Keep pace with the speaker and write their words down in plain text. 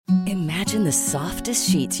Imagine the softest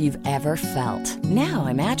sheets you've ever felt. Now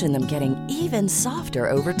imagine them getting even softer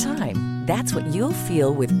over time. That's what you'll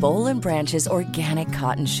feel with Boll & Branch's organic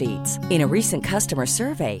cotton sheets. In a recent customer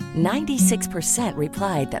survey, 96%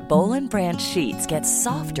 replied that Boll & Branch sheets get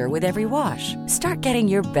softer with every wash. Start getting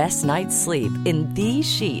your best night's sleep in these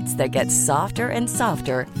sheets that get softer and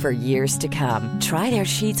softer for years to come. Try their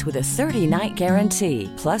sheets with a 30-night guarantee.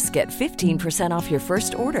 Plus, get 15% off your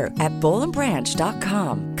first order at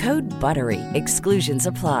bollandbranch.com. Code BUTTERY. Exclusions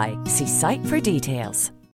apply. See site for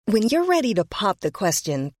details. When you're ready to pop the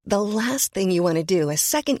question, the last thing you want to do is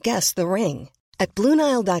second-guess the ring. At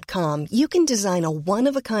BlueNile.com, you can design a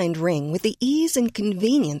one-of-a-kind ring with the ease and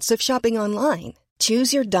convenience of shopping online.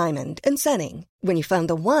 Choose your diamond and setting. When you find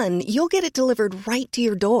the one, you'll get it delivered right to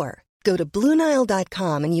your door. Go to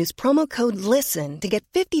BlueNile.com and use promo code LISTEN to get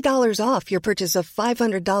 $50 off your purchase of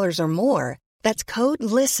 $500 or more. That's code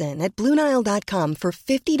LISTEN at BlueNile.com for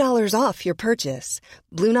 $50 off your purchase.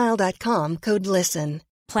 BlueNile.com, code LISTEN.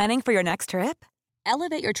 Planning for your next trip?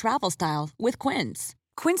 Elevate your travel style with Quince.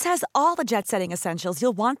 Quince has all the jet-setting essentials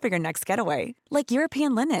you'll want for your next getaway, like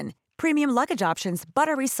European linen, premium luggage options,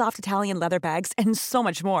 buttery soft Italian leather bags, and so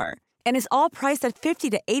much more. And is all priced at 50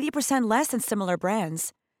 to 80% less than similar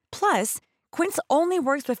brands. Plus, Quince only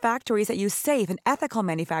works with factories that use safe and ethical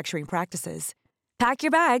manufacturing practices. Pack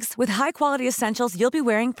your bags with high-quality essentials you'll be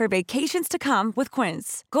wearing for vacations to come with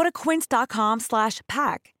Quince. Go to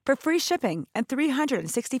quince.com/pack for free shipping and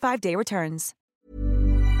 365-day returns.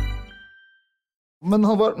 Men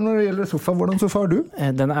Halvard, når det gjelder sofa, hvordan sofa har du?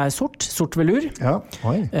 Den sort velur, ja.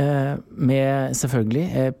 med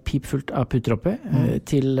selvfølgelig pipfullt av puter oppe,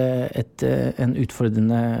 til en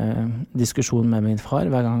utfordrende diskusjon med min far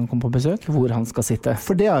hver gang han kommer på besøk, hvor han skal sitte.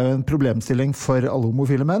 For det jo en problemstilling for alle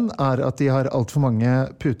homofile menn, at de har alt for mange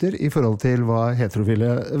puter i forhold til hva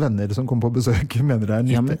heterofile venner som kommer på besøk mener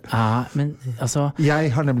nyttig. Men altså...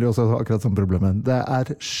 Jeg har nemlig også akkurat sånn problem. Det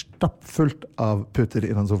stappfullt av puter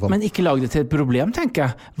i den sofaen. Men ikke lag det til et problem, tenker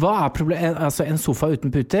jeg. Hva problemet? Altså, en sofa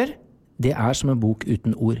uten puter, det som en bok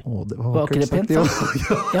uten ord. Det var ikke det pent,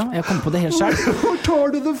 Ja, jeg kom på det helt selv. Hvor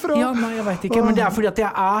tar du det fra? Ja, nei, jeg vet ikke, men det fordi at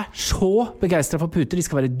jeg så begeistret for puter. De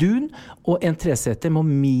skal være dun, og en treseter må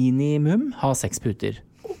minimum ha 6 puter.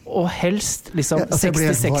 Og helst liksom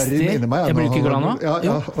 60-60. Jeg blir ikke glad nå.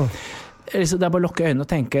 Ja. Det bare å lukke øynene og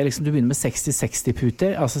tenke, liksom, du begynner med 60-60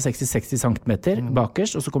 puter, altså 60-60 centimeter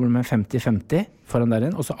bakerst, og så kommer du med 50-50 foran der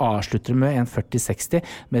inn, og så avslutter du med en 40-60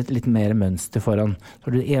 med et litt mer mønster foran. Så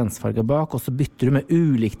har du ensfarget bak, og så bytter du med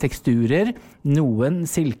ulike teksturer, noen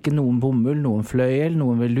silke, noen bomull, noen fløyel,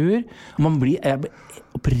 noen velur. Og man blir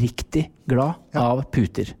oppriktig glad av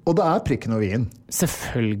puter. Og det prikken og vin.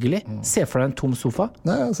 Selvfølgelig. Se for deg en tom sofa.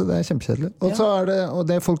 Nei, altså det kjempekjedelig. Og så og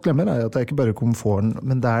det folk glemmer at det ikke bare komforten,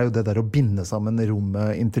 men det jo det der å binde sammen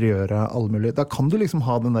rommet, interiøret, alle mulige. Da kan du liksom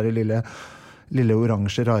ha den der lille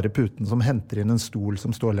oransje, rare puten som henter inn en stol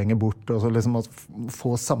som står lenger bort, og så liksom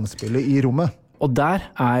få samspillet i rommet. Og der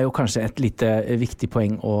jo kanskje et lite viktig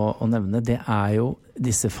poeng å nevne, det jo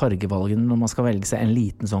disse fargevalgene når man skal velge seg en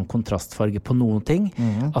liten sånn kontrastfarge på noen ting,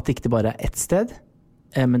 at det ikke bare ett sted,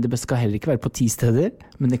 men det skal heller ikke være på 10 steder,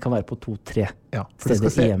 men det kan være på 2-3 steder hjemme. For det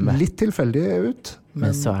skal se litt tilfeldig ut.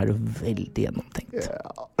 Men så det jo veldig gjennomtenkt.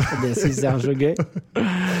 Og det synes jeg så gøy.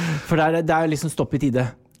 For det liksom stopp i tide.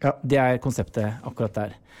 Det konseptet akkurat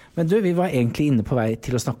der. Men du, vi var egentlig inne på vei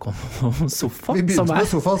til å snakke om sofa. Vi begynte med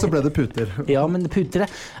sofa, så ble det puter. Ja, men puter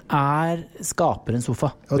skaper en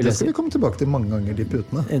sofa. Og det skal vi komme tilbake til mange ganger, de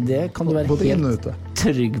putene. Det kan du være helt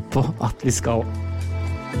trygg på at vi skal.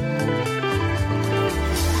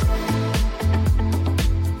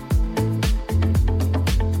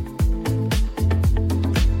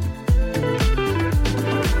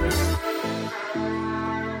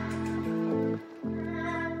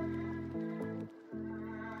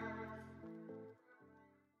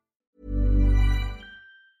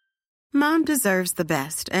 Mom deserves the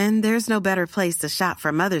best, and there's no better place to shop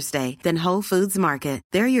for Mother's Day than Whole Foods Market.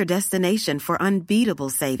 They're your destination for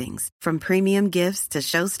unbeatable savings, from premium gifts to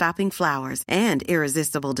show-stopping flowers and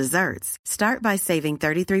irresistible desserts. Start by saving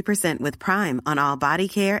 33% with Prime on all body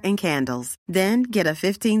care and candles. Then get a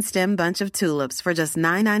 15-stem bunch of tulips for just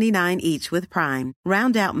 $9.99 each with Prime.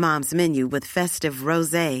 Round out Mom's menu with festive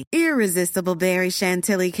rosé, irresistible berry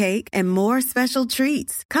chantilly cake, and more special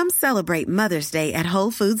treats. Come celebrate Mother's Day at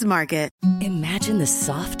Whole Foods Market. Imagine the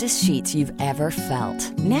softest sheets you've ever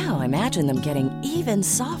felt. Now imagine them getting even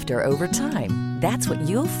softer over time. That's what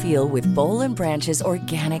you'll feel with Boll & Branch's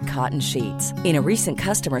organic cotton sheets. In a recent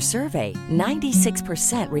customer survey,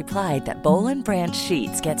 96% replied that Boll & Branch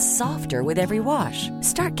sheets get softer with every wash.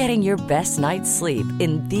 Start getting your best night's sleep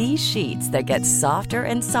in these sheets that get softer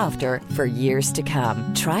and softer for years to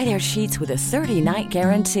come. Try their sheets with a 30-night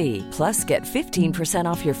guarantee. Plus, get 15%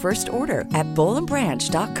 off your first order at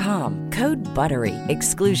bollandbranch.com. Code BUTTERY.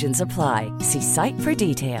 Exclusions apply. See site for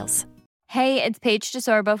details. Hey, it's Paige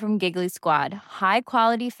DeSorbo from Giggly Squad. High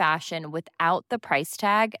quality fashion without the price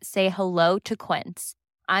tag. Say hello to Quince.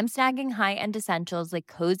 I'm snagging high-end essentials like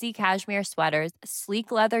cozy cashmere sweaters,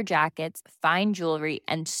 sleek leather jackets, fine jewelry,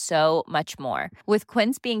 and so much more. With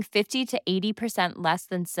Quince being 50 to 80% less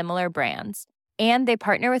than similar brands. And they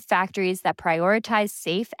partner with factories that prioritize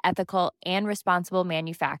safe, ethical, and responsible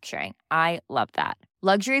manufacturing. I love that.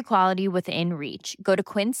 Luxury quality within reach. Go to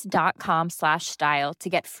quince.com/style to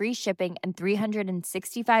get free shipping and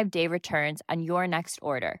 365-day returns on your next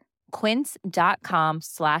order.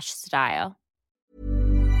 Quince.com/style.